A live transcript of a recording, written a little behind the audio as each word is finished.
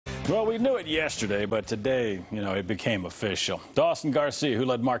Well, we knew it yesterday, but today, it became official. Dawson Garcia, who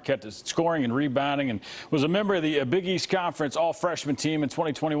led Marquette to scoring and rebounding and was a member of the Big East Conference all-freshman team in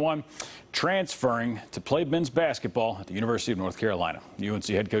 2021, transferring to play men's basketball at the University of North Carolina. UNC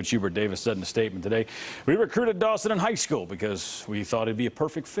head coach Hubert Davis said in a statement today, "We recruited Dawson in high school because we thought he'd be a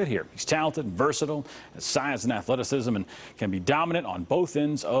perfect fit here. He's talented and versatile, has size and athleticism, and can be dominant on both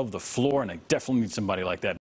ends of the floor, and they definitely need somebody like that."